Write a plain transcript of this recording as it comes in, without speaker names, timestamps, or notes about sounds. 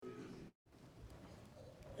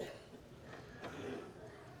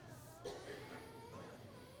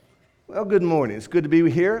Well, good morning. It's good to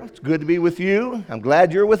be here. It's good to be with you. I'm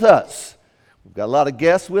glad you're with us. We've got a lot of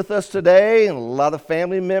guests with us today and a lot of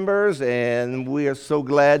family members, and we are so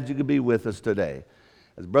glad you could be with us today.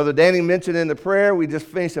 As Brother Danny mentioned in the prayer, we just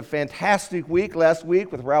finished a fantastic week last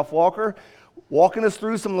week with Ralph Walker, walking us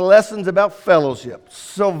through some lessons about fellowship,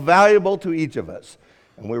 so valuable to each of us.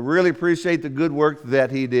 And we really appreciate the good work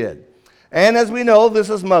that he did. And as we know, this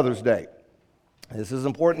is Mother's Day. This is an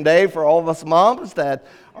important day for all of us moms that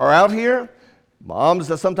are out here. Moms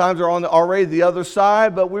that sometimes are on already the other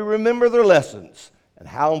side, but we remember their lessons and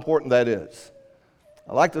how important that is.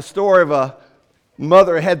 I like the story of a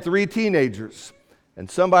mother who had 3 teenagers,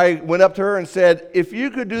 and somebody went up to her and said, "If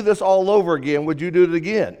you could do this all over again, would you do it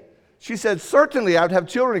again?" She said, "Certainly, I would have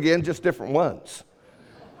children again, just different ones."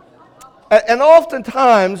 And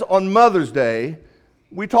oftentimes on Mother's Day,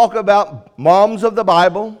 we talk about moms of the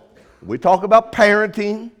Bible. We talk about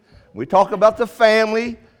parenting. We talk about the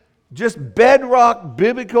family. Just bedrock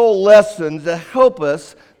biblical lessons that help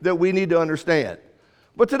us that we need to understand.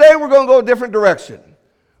 But today we're going to go a different direction.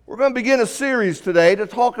 We're going to begin a series today to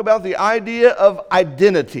talk about the idea of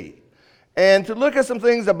identity and to look at some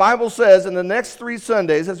things the Bible says in the next 3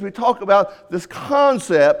 Sundays as we talk about this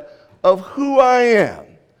concept of who I am.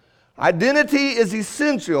 Identity is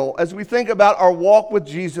essential as we think about our walk with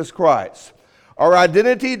Jesus Christ. Our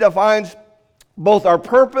identity defines both our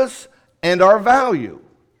purpose and our value.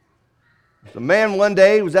 The man one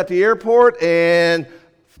day was at the airport and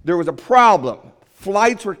there was a problem.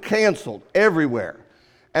 Flights were canceled everywhere.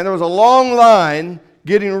 And there was a long line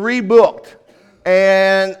getting rebooked.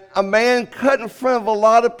 And a man cut in front of a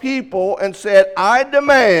lot of people and said, "I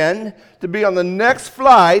demand to be on the next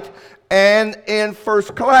flight and in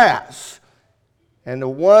first class." And the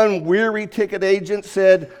one weary ticket agent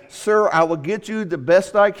said, "Sir, I will get you the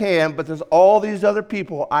best I can, but there's all these other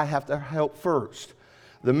people I have to help first."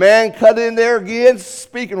 The man cut in there again,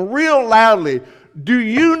 speaking real loudly, "Do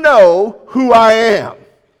you know who I am?"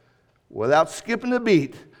 Without skipping a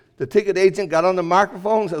beat, the ticket agent got on the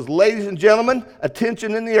microphone and says, "Ladies and gentlemen,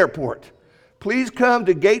 attention in the airport. Please come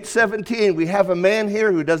to gate 17. We have a man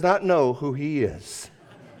here who does not know who he is."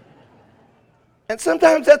 And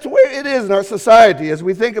sometimes that's where it is in our society as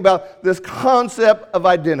we think about this concept of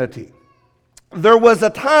identity. There was a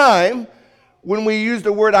time when we used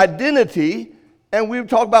the word identity and we would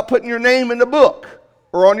talk about putting your name in the book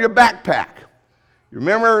or on your backpack. You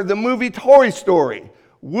remember the movie Toy Story?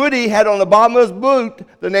 Woody had on the bottom of his boot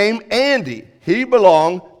the name Andy. He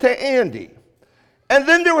belonged to Andy. And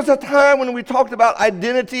then there was a time when we talked about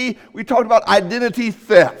identity, we talked about identity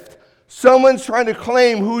theft. Someone's trying to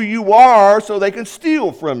claim who you are so they can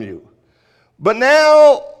steal from you. But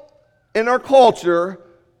now, in our culture,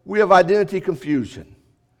 we have identity confusion.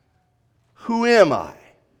 Who am I?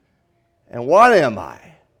 And what am I?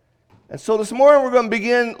 And so this morning we're going to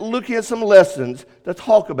begin looking at some lessons that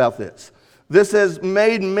talk about this. This has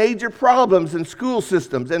made major problems in school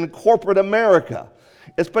systems and in corporate America.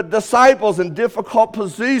 It's put disciples in difficult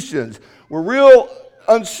positions. We're real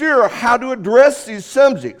unsure how to address these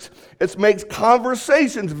subjects. It makes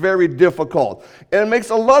conversations very difficult. And it makes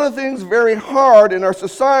a lot of things very hard in our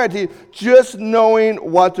society just knowing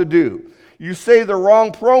what to do. You say the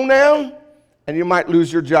wrong pronoun and you might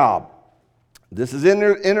lose your job. This is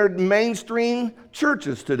entered mainstream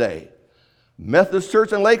churches today. Methodist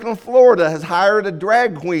Church in Lakeland, Florida has hired a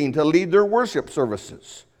drag queen to lead their worship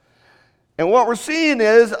services. And what we're seeing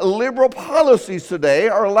is liberal policies today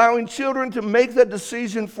are allowing children to make that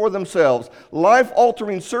decision for themselves.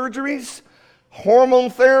 Life-altering surgeries, hormone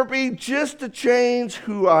therapy, just to change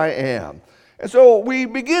who I am. And so we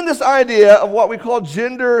begin this idea of what we call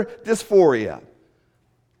gender dysphoria,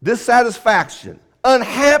 dissatisfaction,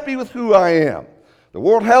 unhappy with who I am. The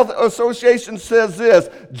World Health Association says this: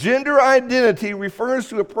 gender identity refers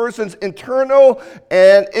to a person's internal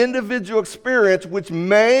and individual experience which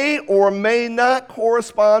may or may not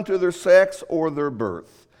correspond to their sex or their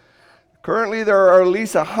birth. Currently, there are at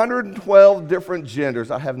least 112 different genders.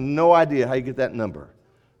 I have no idea how you get that number,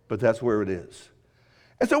 but that's where it is.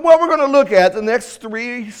 And so what we're going to look at the next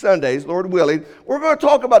 3 Sundays, Lord willing, we're going to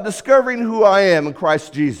talk about discovering who I am in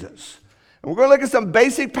Christ Jesus. And we're going to look at some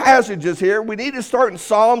basic passages here. We need to start in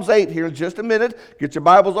Psalms 8 here in just a minute. Get your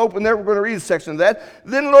Bibles open there. We're going to read a section of that.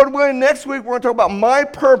 Then, Lord willing, next week we're going to talk about my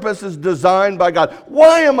purpose is designed by God.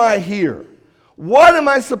 Why am I here? What am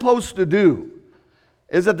I supposed to do?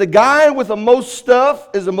 Is it the guy with the most stuff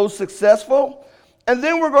is the most successful? And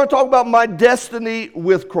then we're going to talk about my destiny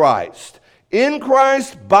with Christ. In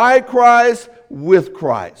Christ, by Christ, with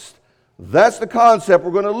Christ. That's the concept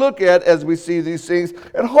we're going to look at as we see these things.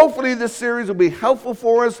 And hopefully this series will be helpful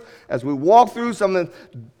for us as we walk through some of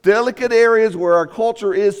the delicate areas where our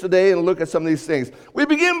culture is today and look at some of these things. We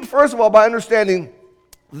begin, first of all, by understanding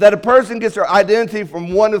that a person gets their identity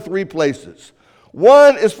from one of three places.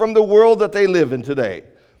 One is from the world that they live in today.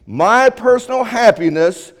 My personal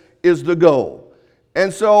happiness is the goal.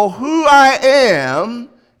 And so who I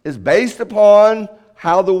am is based upon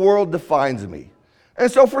how the world defines me. And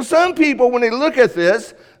so for some people, when they look at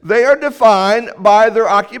this, they are defined by their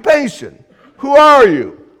occupation. Who are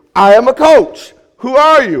you? I am a coach. Who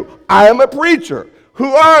are you? I am a preacher. Who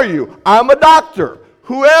are you? I'm a doctor.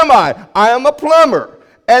 Who am I? I am a plumber.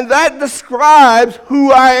 And that describes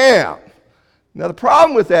who I am. Now the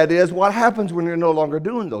problem with that is what happens when you're no longer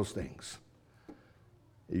doing those things?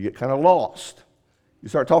 You get kind of lost. You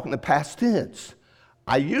start talking in past tense.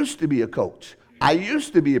 I used to be a coach. I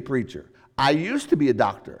used to be a preacher. I used to be a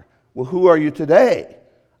doctor. Well, who are you today?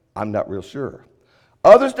 I'm not real sure.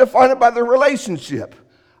 Others define it by their relationship.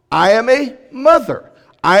 I am a mother.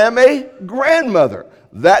 I am a grandmother.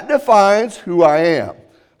 That defines who I am.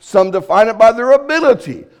 Some define it by their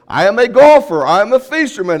ability. I am a golfer. I am a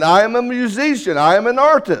fisherman. I am a musician. I am an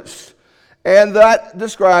artist. And that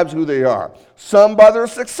describes who they are. Some by their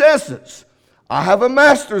successes. I have a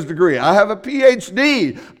master's degree. I have a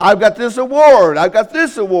PhD. I've got this award. I've got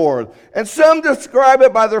this award. And some describe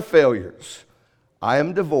it by their failures. I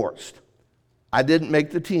am divorced. I didn't make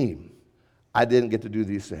the team. I didn't get to do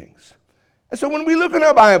these things. And so when we look in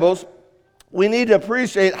our Bibles, we need to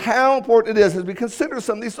appreciate how important it is as we consider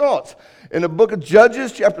some of these thoughts. In the book of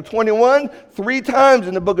Judges, chapter 21, 3 times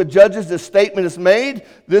in the book of Judges, this statement is made.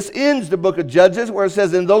 This ends the book of Judges where it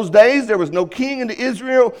says, in those days there was no king in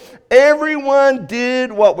Israel. Everyone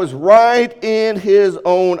did what was right in his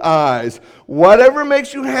own eyes. Whatever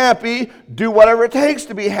makes you happy, do whatever it takes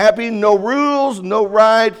to be happy. No rules, no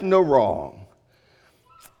right, no wrong.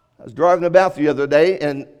 I was driving about the other day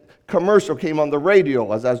and a commercial came on the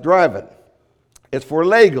radio as I was driving. It's for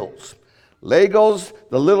Legos. Legos,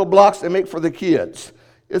 the little blocks they make for the kids.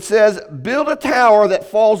 It says, build a tower that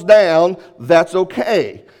falls down, that's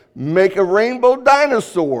okay. Make a rainbow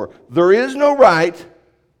dinosaur. There is no right,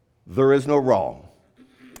 there is no wrong.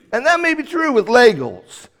 And that may be true with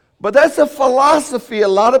Legos, but that's a philosophy a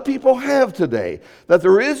lot of people have today, that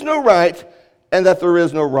there is no right and that there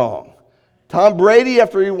is no wrong. Tom Brady,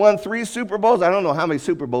 after he won 3 Super Bowls, I don't know how many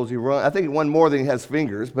Super Bowls he won. I think he won more than he has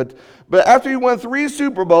fingers. But after he won 3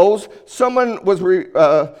 Super Bowls, someone was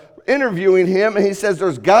interviewing him, and he says,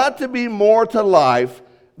 there's got to be more to life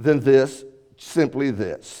than this, simply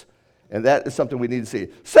this. And that is something we need to see.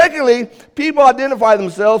 Secondly, people identify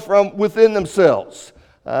themselves from within themselves.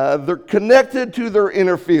 They're connected to their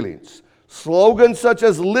inner feelings. Slogans such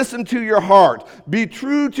as listen to your heart, be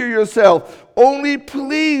true to yourself, only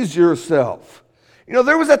please yourself. You know,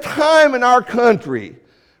 there was a time in our country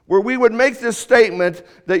where we would make this statement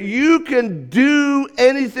that you can do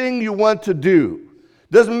anything you want to do.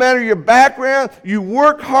 Doesn't matter your background, you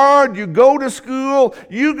work hard, you go to school,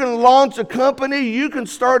 you can launch a company, you can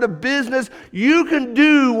start a business, you can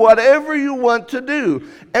do whatever you want to do.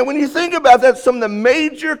 And when you think about that, some of the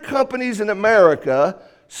major companies in America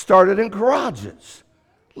started in garages.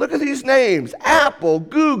 Look at these names: Apple,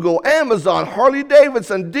 Google, Amazon,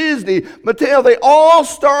 Harley-Davidson, Disney, Mattel. They all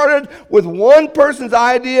started with one person's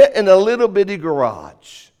idea in a little bitty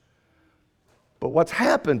garage. But what's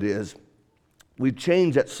happened is we've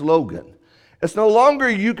changed that slogan. It's no longer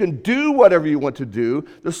you can do whatever you want to do.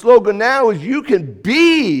 The slogan now is you can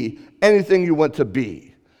be anything you want to be.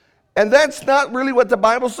 And that's not really what the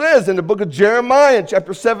Bible says. In the book of Jeremiah,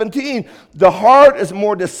 chapter 17, the heart is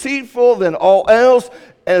more deceitful than all else,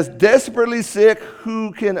 and is desperately sick.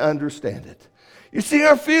 Who can understand it? You see,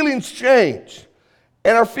 our feelings change,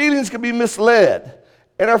 and our feelings can be misled,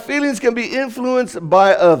 and our feelings can be influenced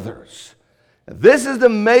by others. This is the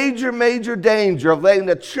major, major danger of letting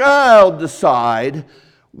the child decide,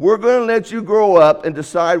 we're going to let you grow up and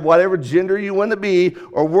decide whatever gender you want to be,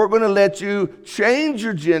 or we're going to let you change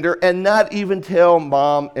your gender and not even tell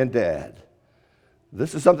mom and dad.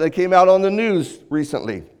 This is something that came out on the news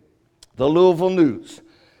recently, the Louisville News.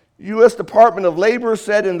 U.S. Department of Labor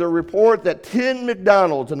said in their report that 10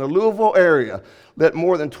 McDonald's in the Louisville area let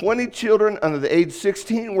more than 20 children under the age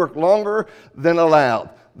 16 work longer than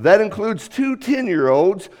allowed. That includes 2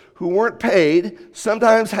 10-year-olds who weren't paid,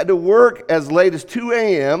 sometimes had to work as late as 2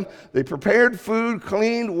 a.m. They prepared food,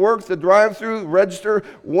 cleaned, worked the drive-thru register.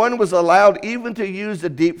 One was allowed even to use the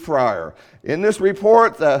deep fryer. In this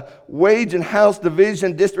report, the Wage and House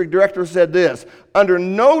Division District Director said this: under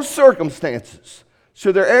no circumstances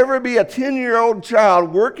Should there ever be a 10-year-old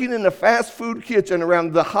child working in a fast food kitchen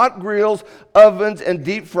around the hot grills, ovens, and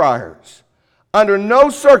deep fryers? Under no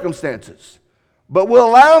circumstances. But we'll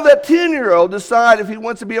allow that 10-year-old to decide if he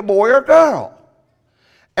wants to be a boy or a girl.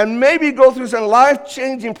 And maybe go through some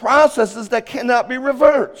life-changing processes that cannot be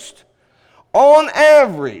reversed. On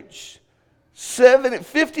average,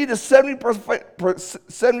 50 to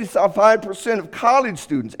 75% of college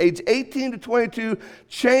students aged 18 to 22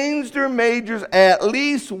 change their majors at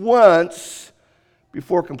least once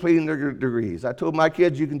before completing their degrees. I told my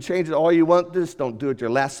kids, you can change it all you want, just don't do it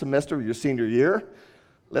your last semester of your senior year.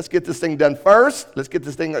 Let's get this thing done first. Let's get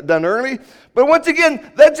this thing done early. But once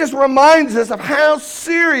again, that just reminds us of how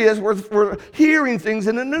serious we're hearing things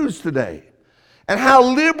in the news today. And how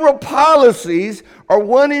liberal policies are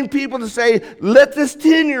wanting people to say, let this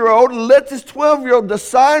 10-year-old, let this 12-year-old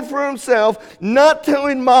decide for himself, not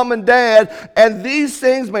telling mom and dad, and these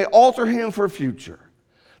things may alter him for future.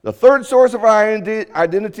 The third source of our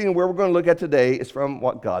identity and where we're going to look at today is from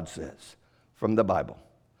what God says, from the Bible.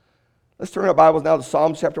 Let's turn our Bibles now to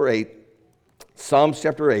Psalms chapter 8. Psalms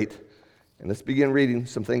chapter 8, and let's begin reading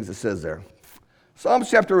some things it says there.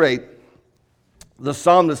 Psalms chapter 8, the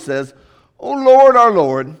psalmist says, O Lord, our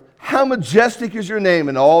Lord, how majestic is your name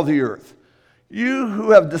in all the earth. You who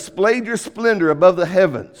have displayed your splendor above the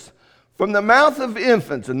heavens. From the mouth of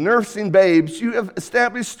infants and nursing babes, you have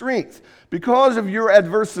established strength because of your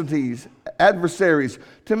adversaries,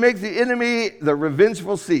 to make the enemy the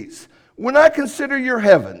revengeful cease. When I consider your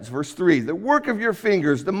heavens, verse 3, the work of your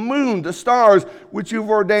fingers, the moon, the stars, which you've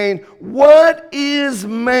ordained, what is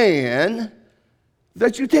man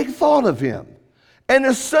that you take thought of him? And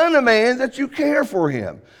the son of man that you care for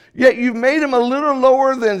him. Yet you've made him a little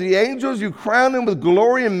lower than the angels. You crown him with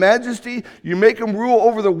glory and majesty. You make him rule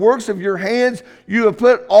over the works of your hands. You have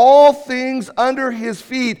put all things under his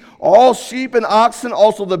feet, all sheep and oxen,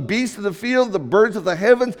 also the beasts of the field, the birds of the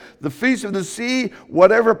heavens, the fish of the sea,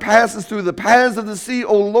 whatever passes through the paths of the sea.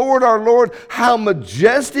 O Lord, our Lord, how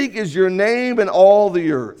majestic is your name in all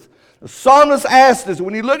the earth. The psalmist asked us,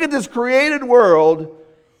 when you look at this created world,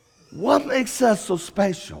 what makes us so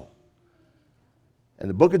special? And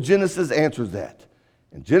the book of Genesis answers that.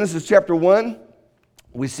 In Genesis chapter 1,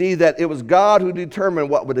 we see that it was God who determined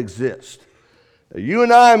what would exist. Now, you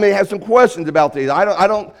and I may have some questions about these. I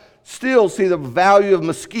don't still see the value of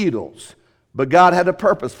mosquitoes, but God had a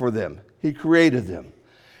purpose for them. He created them.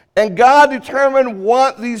 And God determined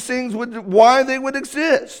what these things why they would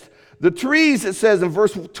exist. The trees, it says in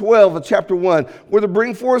verse 12 of chapter 1, were to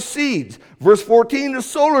bring forth seeds. Verse 14, the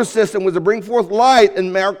solar system was to bring forth light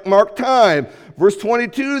and mark time. Verse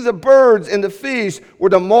 22, the birds and the fish were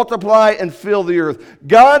to multiply and fill the earth.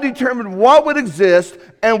 God determined what would exist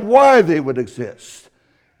and why they would exist.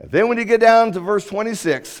 And then when you get down to verse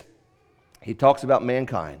 26, he talks about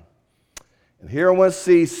mankind. And here I want to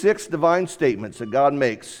see 6 divine statements that God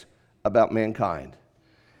makes about mankind.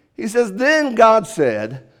 He says, then God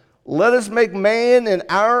said, let us make man in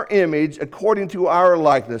our image according to our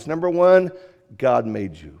likeness. Number 1, God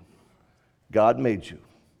made you. God made you.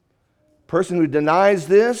 Person who denies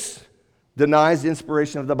this denies the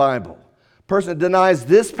inspiration of the Bible. Person who denies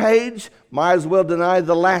this page might as well deny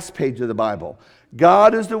the last page of the Bible.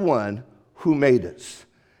 God is the one who made us.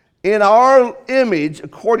 In our image,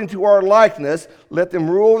 according to our likeness, let them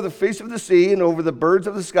rule over the fish of the sea and over the birds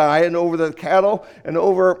of the sky and over the cattle and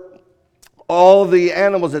over all the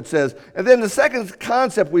animals, it says. And then the second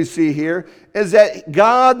concept we see here is that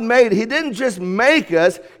God made, he didn't just make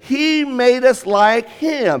us, he made us like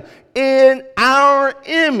him. In our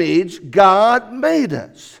image, God made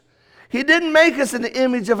us. He didn't make us in the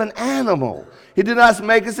image of an animal. He did not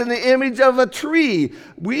make us in the image of a tree.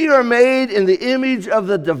 We are made in the image of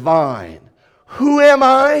the divine. Who am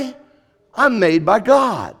I? I'm made by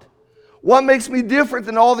God. What makes me different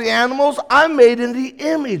than all the animals? I'm made in the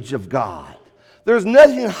image of God. There's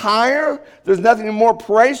nothing higher, there's nothing more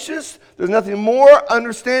precious, there's nothing more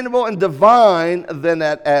understandable and divine than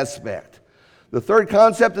that aspect. The third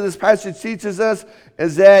concept that this passage teaches us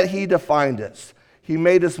is that he defined us. He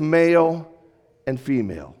made us male and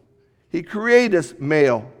female. He created us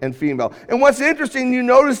male and female. And what's interesting, you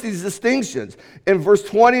notice these distinctions. In verse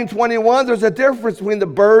 20 and 21, there's a difference between the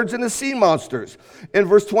birds and the sea monsters. In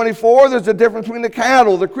verse 24, there's a difference between the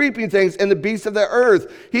cattle, the creeping things, and the beasts of the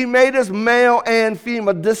earth. He made us male and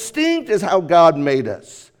female. Distinct is how God made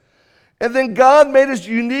us. And then God made us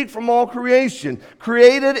unique from all creation,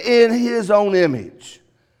 created in his own image.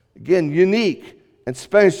 Again, unique and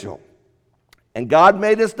special. And God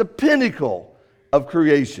made us the pinnacle of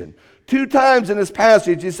creation. 2 times in this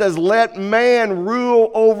passage, he says, let man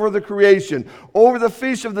rule over the creation, over the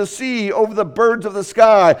fish of the sea, over the birds of the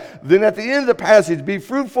sky. Then at the end of the passage, be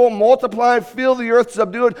fruitful, multiply, fill the earth,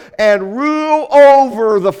 subdue it, and rule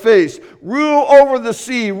over the fish, rule over the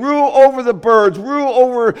sea, rule over the birds, rule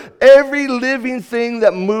over every living thing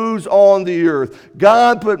that moves on the earth.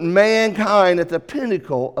 God put mankind at the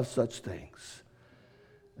pinnacle of such things.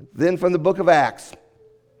 Then from the book of Acts,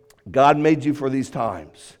 God made you for these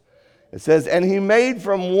times. It says, and he made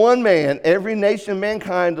from one man every nation of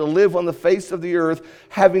mankind to live on the face of the earth,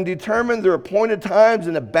 having determined their appointed times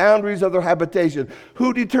and the boundaries of their habitation.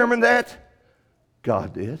 Who determined that?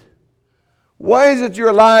 God did. Why is it you're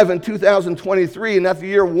alive in 2023 and not the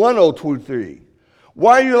year 1023?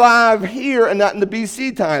 Why are you alive here and not in the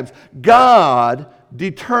BC times? God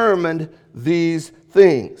determined these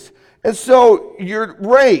things. And so your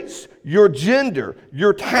race, your gender,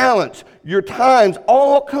 your talents, your times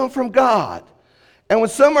all come from God. And when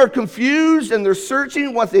some are confused and they're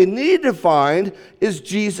searching, what they need to find is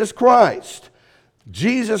Jesus Christ.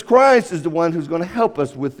 Jesus Christ is the one who's going to help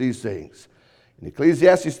us with these things. In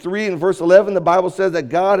Ecclesiastes 3 and verse 11, the Bible says that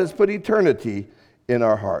God has put eternity in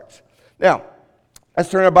our hearts. Now, let's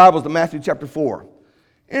turn our Bibles to Matthew chapter 4.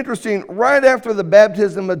 Interesting, right after the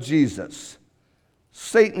baptism of Jesus,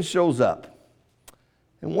 Satan shows up.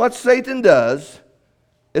 And what Satan does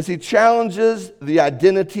is he challenges the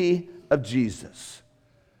identity of Jesus.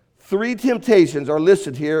 3 temptations are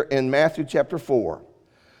listed here in Matthew chapter 4.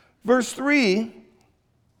 Verse 3,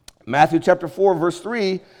 Matthew chapter 4, verse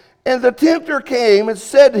 3, and the tempter came and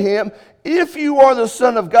said to him, if you are the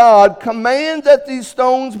Son of God, command that these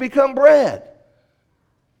stones become bread.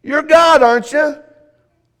 You're God, aren't you?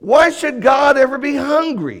 Why should God ever be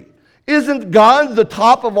hungry? Isn't God the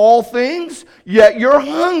top of all things? Yet you're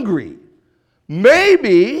hungry.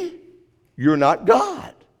 Maybe you're not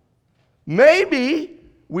God. Maybe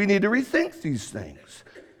we need to rethink these things.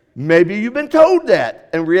 Maybe you've been told that,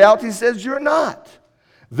 and reality says you're not.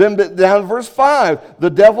 Then down verse 5, the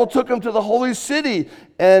devil took him to the holy city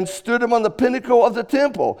and stood him on the pinnacle of the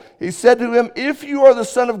temple. He said to him, if you are the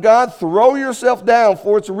Son of God, throw yourself down,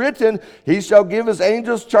 for it's written, he shall give his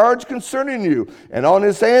angels charge concerning you, and on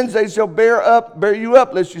his hands they shall bear you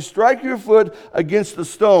up, lest you strike your foot against the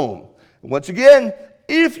stone. And once again,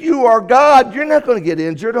 if you are God, you're not going to get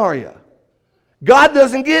injured, are you? God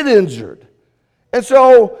doesn't get injured. And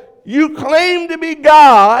so you claim to be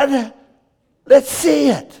God. Let's see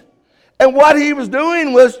it. And what he was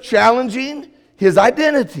doing was challenging his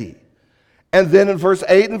identity. And then in verse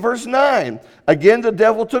 8 and verse 9, again the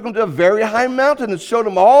devil took him to a very high mountain and showed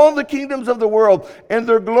him all the kingdoms of the world and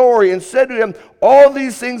their glory, and said to him, all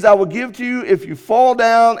these things I will give to you if you fall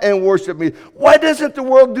down and worship me. Why doesn't the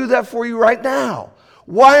world do that for you right now?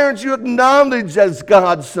 Why aren't you acknowledged as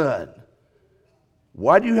God's son?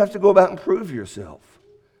 Why do you have to go about and prove yourself?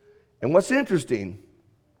 And what's interesting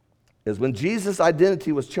is when Jesus'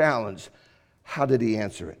 identity was challenged, how did he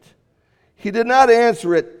answer it? He did not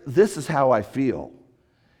answer it, this is how I feel.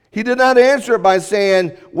 He did not answer it by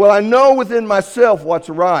saying, well, I know within myself what's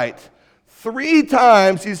right. 3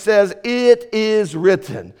 times he says, it is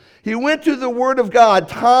written. He went to the Word of God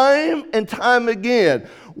time and time again.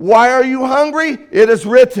 Why are you hungry? It is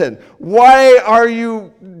written. Why are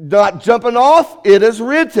you not jumping off? It is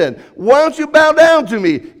written. Why don't you bow down to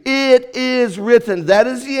me? It is written. That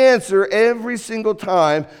is the answer every single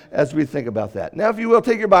time as we think about that. Now, if you will,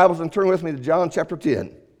 take your Bibles and turn with me to John chapter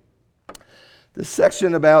 10. This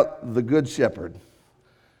section about the Good Shepherd.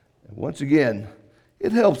 And once again,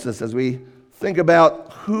 it helps us as we think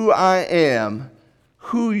about who I am,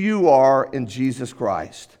 who you are in Jesus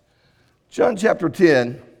Christ. John chapter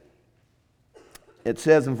 10, it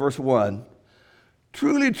says in verse 1,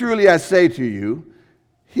 truly, truly, I say to you,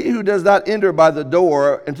 he who does not enter by the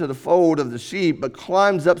door into the fold of the sheep, but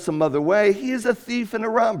climbs up some other way, he is a thief and a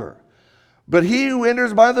robber. But he who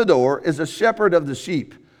enters by the door is a shepherd of the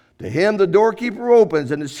sheep. To him the doorkeeper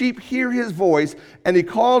opens, and the sheep hear his voice, and he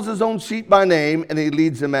calls his own sheep by name, and he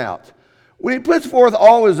leads them out. When he puts forth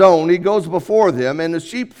all his own, he goes before them, and the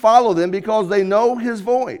sheep follow them because they know his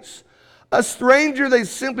voice. A stranger they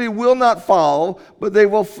simply will not follow, but they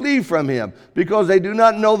will flee from him, because they do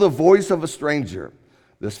not know the voice of a stranger.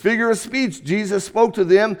 This figure of speech Jesus spoke to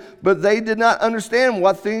them, but they did not understand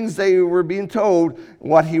what things they were being told,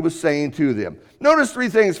 what he was saying to them. Notice 3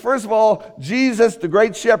 things. First of all, Jesus, the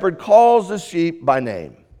great shepherd, calls the sheep by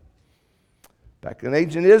name. Back in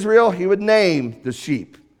ancient Israel, he would name the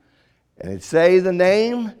sheep. And he'd say the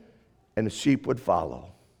name, and the sheep would follow.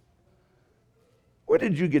 Where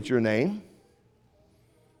did you get your name?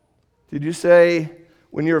 Did you say,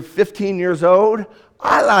 when you're 15 years old,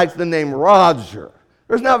 I like the name Roger.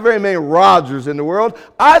 There's not very many Rogers in the world.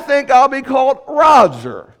 I think I'll be called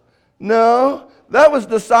Roger. No, that was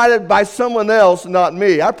decided by someone else, not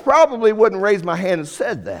me. I probably wouldn't raise my hand and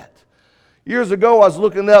said that. Years ago, I was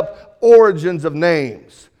looking up origins of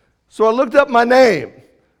names. So I looked up my name,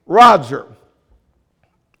 Roger.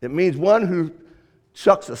 It means one who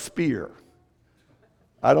chucks a spear.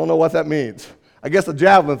 I don't know what that means. I guess a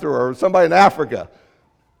javelin thrower or somebody in Africa.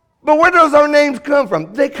 But where does our names come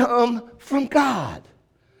from? They come from God.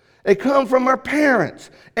 They come from our parents.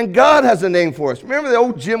 And God has a name for us. Remember the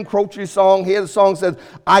old Jim Croce song? He had a song that says,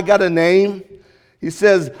 I got a name. He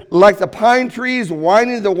says, like the pine trees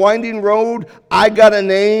winding the winding road, I got a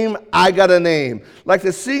name, I got a name. Like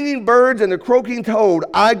the singing birds and the croaking toad,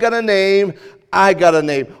 I got a name, I got a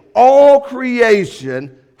name. All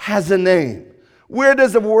creation has a name. Where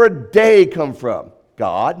does the word day come from?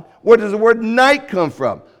 God. Where does the word night come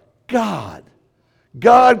from? God.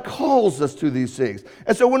 God calls us to these things.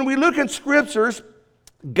 And so when we look at scriptures,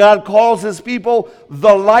 God calls his people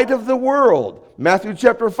the light of the world. Matthew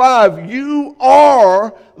chapter 5, you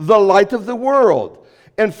are the light of the world.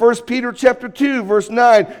 In 1 Peter chapter 2, verse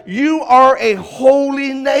 9, you are a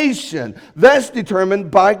holy nation. That's determined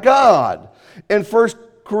by God. In 1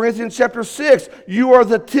 Corinthians chapter 6, you are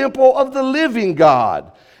the temple of the living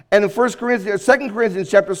God. And in 2 Corinthians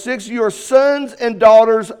chapter 6, you are sons and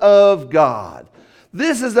daughters of God.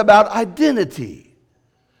 This is about identity.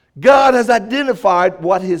 God has identified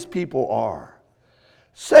what his people are.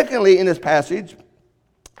 Secondly, in this passage,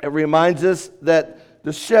 it reminds us that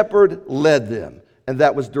the shepherd led them, and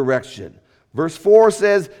that was direction. Verse 4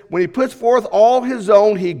 says, when he puts forth all his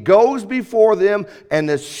own, he goes before them, and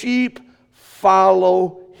the sheep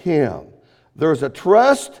follow him. There's a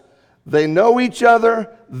trust. They know each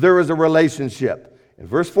other. There is a relationship. In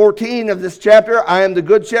verse 14 of this chapter, I am the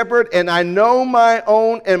good shepherd, and I know my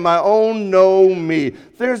own, and my own know me.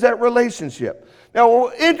 There's that relationship.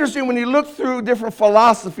 Now, interesting, when you look through different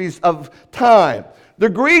philosophies of time, the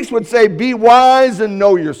Greeks would say, be wise and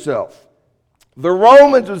know yourself. The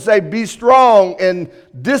Romans would say, be strong and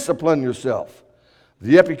discipline yourself.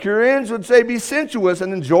 The Epicureans would say, be sensuous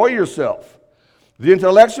and enjoy yourself. The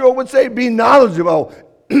intellectual would say, be knowledgeable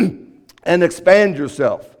and expand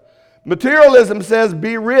yourself. Materialism says,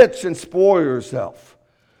 be rich and spoil yourself.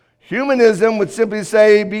 Humanism would simply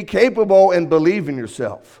say, be capable and believe in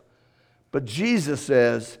yourself. But Jesus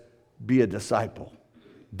says, be a disciple.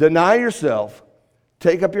 Deny yourself,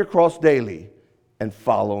 take up your cross daily, and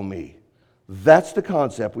follow me. That's the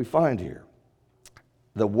concept we find here.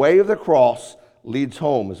 The way of the cross leads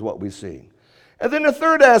home is what we see. And then the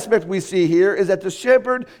third aspect we see here is that the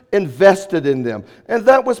shepherd invested in them, and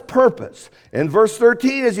that was purpose. In verse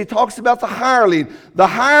 13, as he talks about the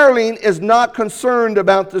hireling is not concerned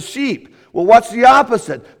about the sheep. Well, what's the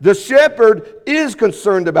opposite? The shepherd is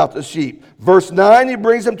concerned about the sheep. Verse 9, he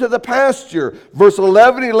brings them to the pasture. Verse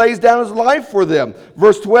 11, he lays down his life for them.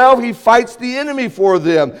 Verse 12, he fights the enemy for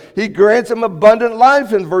them. He grants them abundant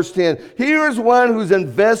life in verse 10. Here is one who's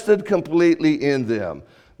invested completely in them.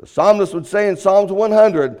 The psalmist would say in Psalms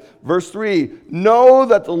 100, verse 3, know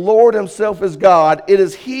that the Lord himself is God. It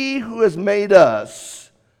is he who has made us,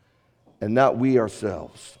 and not we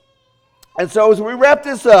ourselves. And so as we wrap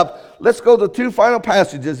this up, let's go to two final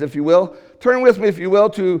passages, if you will. Turn with me, if you will,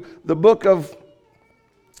 to the book of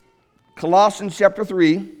Colossians chapter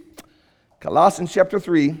 3. Colossians chapter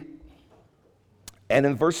 3, and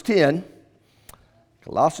in verse 10.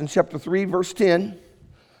 Colossians chapter 3, verse 10.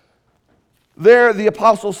 There, the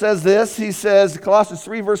apostle says this. He says, Colossians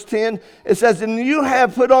 3, verse 10, it says, and you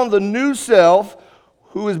have put on the new self,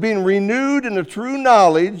 who is being renewed in the true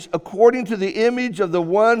knowledge according to the image of the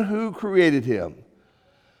one who created him.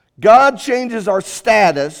 God changes our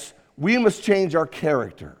status. We must change our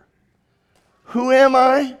character. Who am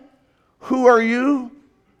I? Who are you?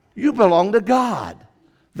 You belong to God.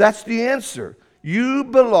 That's the answer. You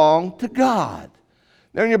belong to God.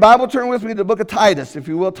 Now in your Bible, turn with me to the book of Titus, if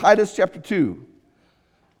you will. Titus chapter 2.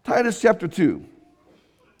 Titus chapter 2.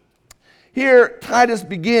 Here, Titus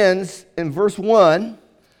begins in verse 1.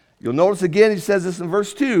 You'll notice again he says this in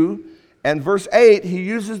verse 2. And verse 8, he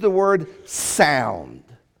uses the word sound.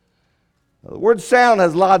 Now, the word sound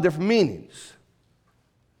has a lot of different meanings.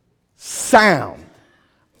 Sound.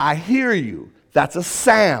 I hear you. That's a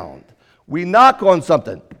sound. We knock on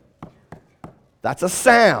something. That's a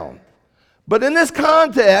sound. But in this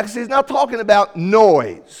context, he's not talking about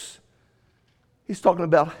noise. He's talking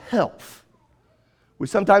about health. We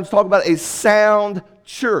sometimes talk about a sound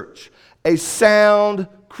church, a sound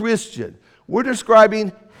Christian. We're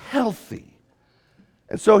describing healthy.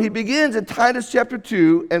 And so he begins in Titus chapter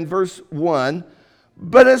 2 and verse 1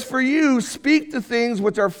 But as for you, speak the things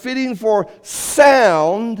which are fitting for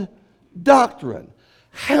sound doctrine,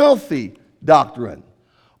 healthy doctrine.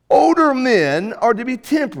 Older men are to be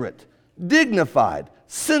temperate, dignified,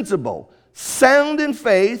 sensible, sound in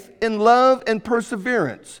faith, in love, and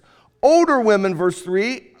perseverance. Older women, verse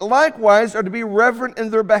 3, likewise are to be reverent in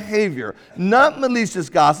their behavior, not malicious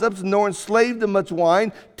gossips, nor enslaved to much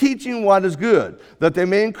wine, teaching what is good, that they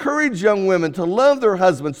may encourage young women to love their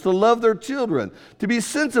husbands, to love their children, to be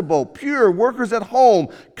sensible, pure, workers at home,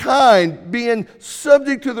 kind, being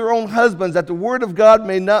subject to their own husbands, that the word of God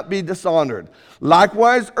may not be dishonored.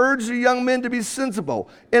 Likewise, urge the young men to be sensible.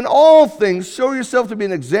 In all things, show yourself to be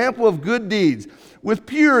an example of good deeds, with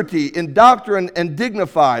purity in doctrine and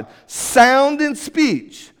dignified, sound in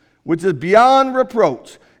speech, which is beyond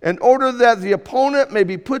reproach, in order that the opponent may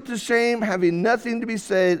be put to shame, having nothing to be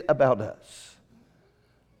said about us.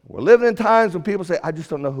 We're living in times when people say, I just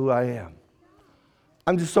don't know who I am.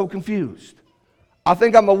 I'm just so confused. I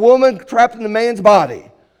think I'm a woman trapped in a man's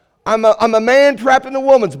body. I'm a man trapped in a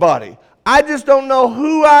woman's body. I just don't know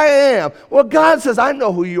who I am. Well, God says, I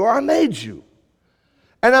know who you are. I made you.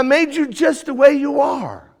 And I made you just the way you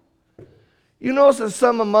are. You notice there's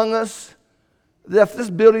some among us that if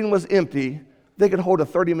this building was empty, they could hold a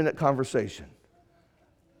 30-minute conversation.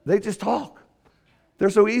 They just talk.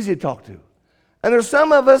 They're so easy to talk to. And there's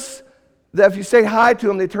some of us that if you say hi to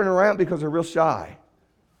them, they turn around because they're real shy.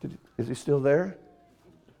 Is he still there?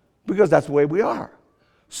 Because that's the way we are.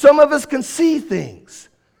 Some of us can see things.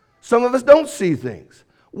 Some of us don't see things.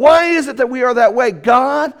 Why is it that we are that way?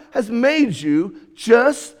 God has made you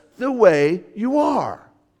just the way you are.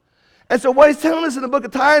 And so what he's telling us in the book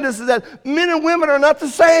of Titus is that men and women are not the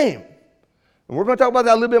same. And we're going to talk about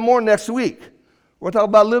that a little bit more next week. We're going to talk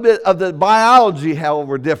about a little bit of the biology, how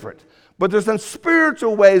we're different. But there's some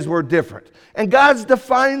spiritual ways we're different. And God's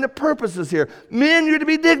defining the purposes here. Men, you're to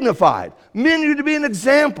be dignified. Men, you're to be an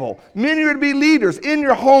example. Men, you're to be leaders in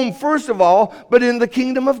your home, first of all, but in the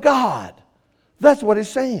kingdom of God. That's what he's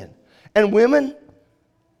saying. And women,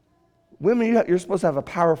 you're supposed to have a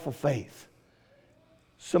powerful faith.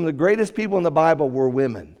 Some of the greatest people in the Bible were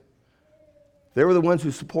women. They were the ones who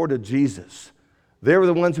supported Jesus. They were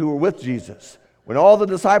the ones who were with Jesus. When all the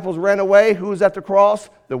disciples ran away, who was at the cross?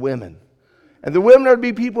 The women. And the women are to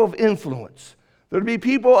be people of influence. They're to be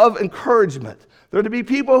people of encouragement. They're to be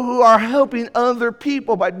people who are helping other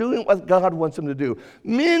people by doing what God wants them to do.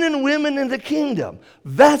 Men and women in the kingdom.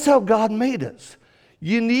 That's how God made us.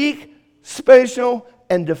 Unique, special,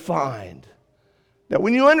 and defined. Now,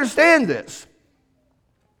 when you understand this,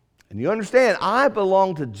 and you understand I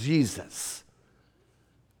belong to Jesus,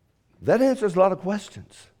 that answers a lot of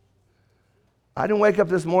questions. I didn't wake up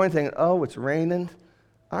this morning thinking, oh, it's raining.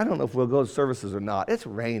 I don't know if we'll go to services or not. It's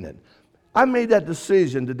raining. I made that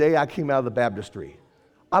decision the day I came out of the baptistry.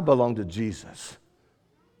 I belong to Jesus.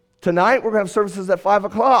 Tonight, we're going to have services at 5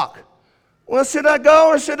 o'clock. Well, should I go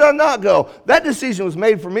or should I not go? That decision was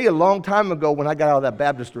made for me a long time ago when I got out of that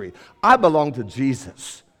baptistry. I belong to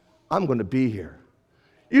Jesus. I'm going to be here.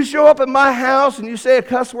 You show up at my house and you say a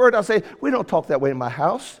cuss word, I'll say, we don't talk that way in my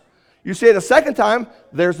house. You say it a second time,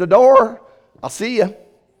 there's the door. I'll see you.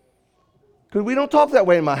 Because we don't talk that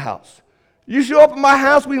way in my house. You show up at my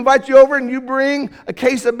house, we invite you over, and you bring a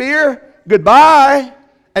case of beer, goodbye,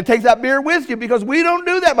 and take that beer with you, because we don't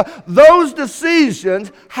do that. But those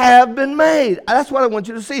decisions have been made. That's what I want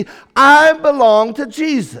you to see. I belong to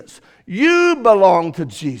Jesus. You belong to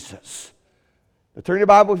Jesus. Now turn your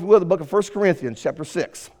Bible, if you will, to the book of 1 Corinthians, chapter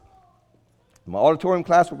 6. In my auditorium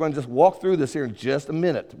class, we're going to just walk through this here in just a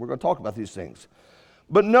minute. We're going to talk about these things.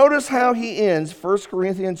 But notice how he ends 1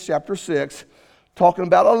 Corinthians chapter 6, talking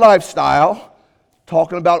about a lifestyle,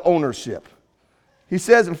 talking about ownership. He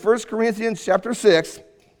says in 1 Corinthians chapter 6,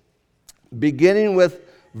 beginning with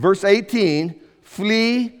verse 18,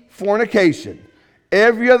 flee fornication.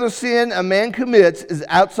 Every other sin a man commits is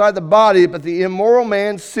outside the body, but the immoral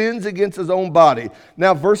man sins against his own body.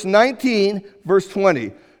 Now verse 19, verse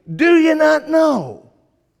 20. Do you not know?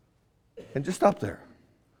 And just stop there.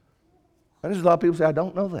 And there's a lot of people say, I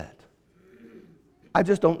don't know that. I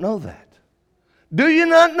just don't know that. Do you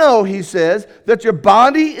not know, he says, that your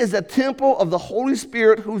body is a temple of the Holy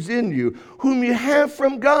Spirit who's in you, whom you have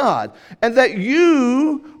from God, and that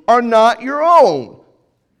you are not your own?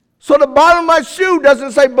 So the bottom of my shoe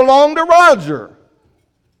doesn't say belong to Roger.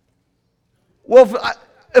 Well,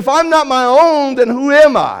 if I'm not my own, then who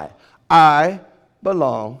am I? I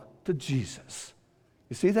belong to Jesus.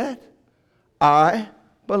 You see that? I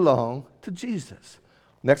belong to Jesus.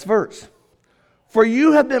 Next verse. For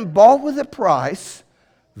you have been bought with a price,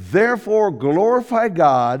 therefore glorify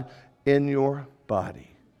God in your body.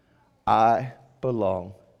 I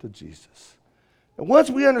belong to Jesus. And once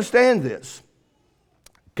we understand this,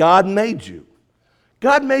 God made you.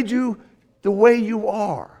 God made you the way you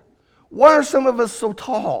are. Why are some of us so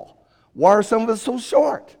tall? Why are some of us so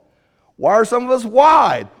short? Why are some of us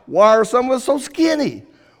wide? Why are some of us so skinny?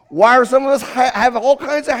 Why are some of us have all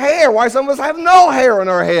kinds of hair? Why some of us have no hair on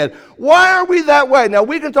our head? Why are we that way? Now,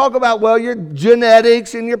 we can talk about, well, your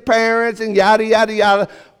genetics and your parents and yada, yada, yada.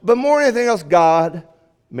 But more than anything else, God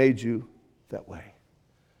made you that way.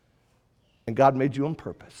 And God made you on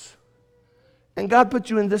purpose. And God put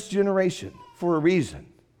you in this generation for a reason.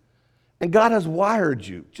 And God has wired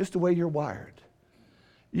you just the way you're wired.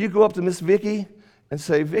 You go up to Miss Vicki and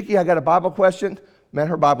say, Vicki, I got a Bible question. Man,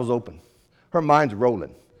 her Bible's open. Her mind's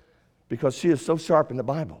rolling because she is so sharp in the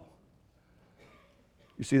Bible.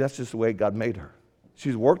 You see, that's just the way God made her.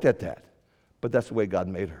 She's worked at that, but that's the way God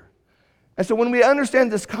made her. And so when we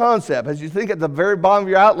understand this concept, as you think at the very bottom of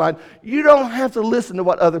your outline, you don't have to listen to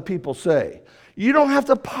what other people say. You don't have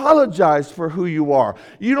to apologize for who you are.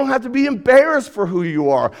 You don't have to be embarrassed for who you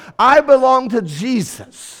are. I belong to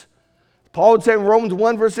Jesus. Paul would say in Romans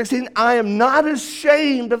 1, verse 16, I am not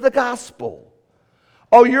ashamed of the gospel.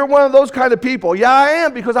 Oh, you're one of those kind of people. Yeah, I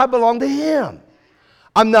am, because I belong to Him.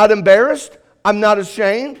 I'm not embarrassed. I'm not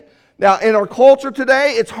ashamed. Now, in our culture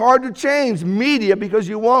today, it's hard to change media because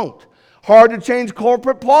you won't. Hard to change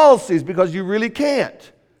corporate policies because you really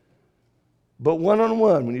can't. But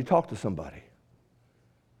one-on-one, when you talk to somebody,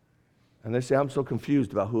 and they say, I'm so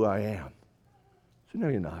confused about who I am. So, no,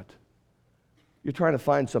 you're not. You're trying to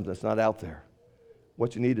find something that's not out there.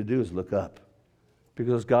 What you need to do is look up,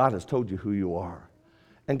 because God has told you who you are.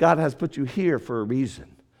 And God has put you here for a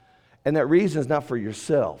reason. And that reason is not for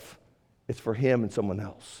yourself. It's for Him and someone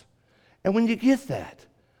else. And when you get that,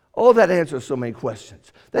 oh, that answers so many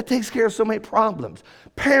questions. That takes care of so many problems.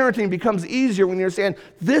 Parenting becomes easier when you're saying,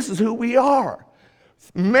 this is who we are.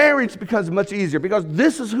 Marriage becomes much easier because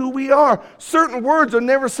this is who we are. Certain words are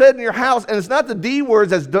never said in your house, and it's not the D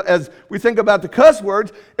words as we think about the cuss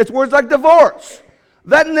words. It's words like divorce.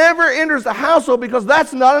 That never enters the household because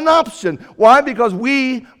that's not an option. Why? Because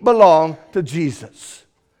we belong to Jesus.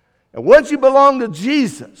 And once you belong to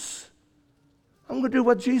Jesus, I'm going to do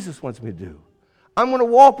what Jesus wants me to do. I'm going to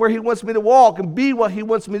walk where He wants me to walk and be what He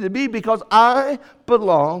wants me to be because I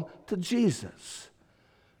belong to Jesus.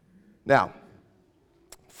 Now,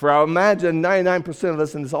 for I imagine 99% of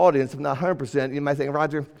us in this audience, if not 100%, you might think,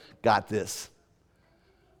 Roger, got this.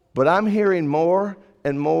 But I'm hearing more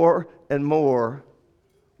and more and more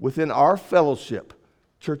within our fellowship,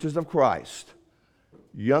 Churches of Christ,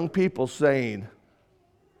 young people saying,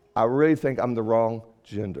 I really think I'm the wrong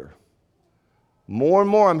gender. More and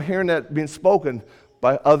more I'm hearing that being spoken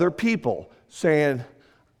by other people saying,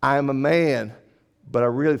 I'm a man, but I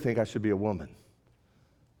really think I should be a woman.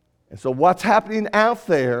 And so what's happening out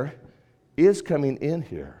there is coming in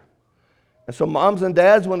here. And so moms and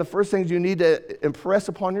dads, one of the first things you need to impress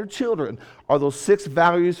upon your children are those 6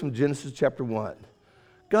 values from Genesis chapter 1.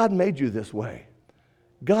 God made you this way.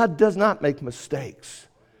 God does not make mistakes.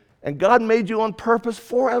 And God made you on purpose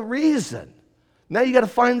for a reason. Now you got to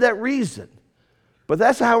find that reason. But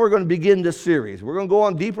that's how we're going to begin this series. We're going to go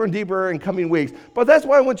on deeper and deeper in coming weeks. But that's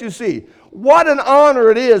what I want you to see. What an honor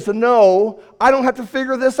it is to know I don't have to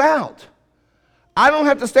figure this out. I don't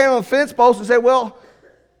have to stand on a fence post and say, well,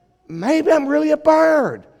 maybe I'm really a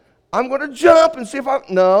bird. I'm going to jump and see if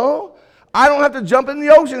No. I don't have to jump in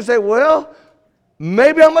the ocean and say, well,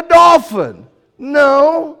 maybe I'm a dolphin.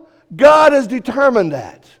 No. God has determined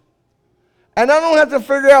that. And I don't have to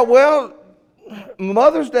figure out, well,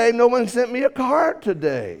 Mother's Day, no one sent me a card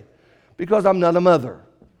today because I'm not a mother.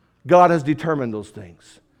 God has determined those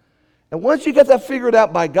things. And once you get that figured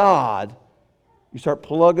out by God, you start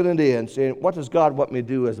plugging it in, saying, what does God want me to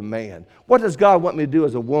do as a man? What does God want me to do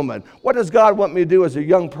as a woman? What does God want me to do as a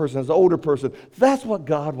young person, as an older person? That's what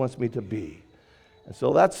God wants me to be. And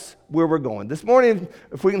so that's where we're going. This morning,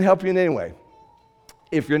 if we can help you in any way,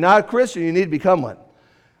 if you're not a Christian, you need to become one.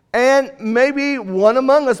 And maybe one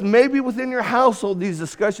among us, maybe within your household, these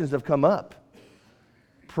discussions have come up.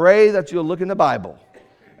 Pray that you'll look in the Bible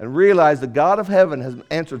and realize the God of heaven has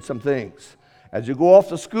answered some things. As you go off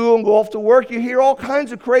to school and go off to work, you hear all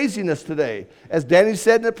kinds of craziness today, as Danny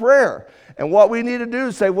said in the prayer. And what we need to do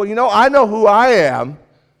is say, well, I know who I am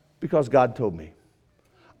because God told me.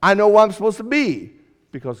 I know what I'm supposed to be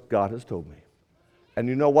because God has told me. And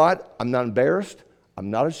you know what? I'm not embarrassed.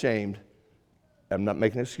 I'm not ashamed. I'm not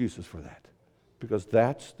making excuses for that because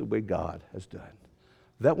that's the way God has done.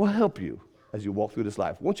 That will help you as you walk through this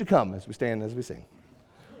life. Won't you come as we stand, as we sing?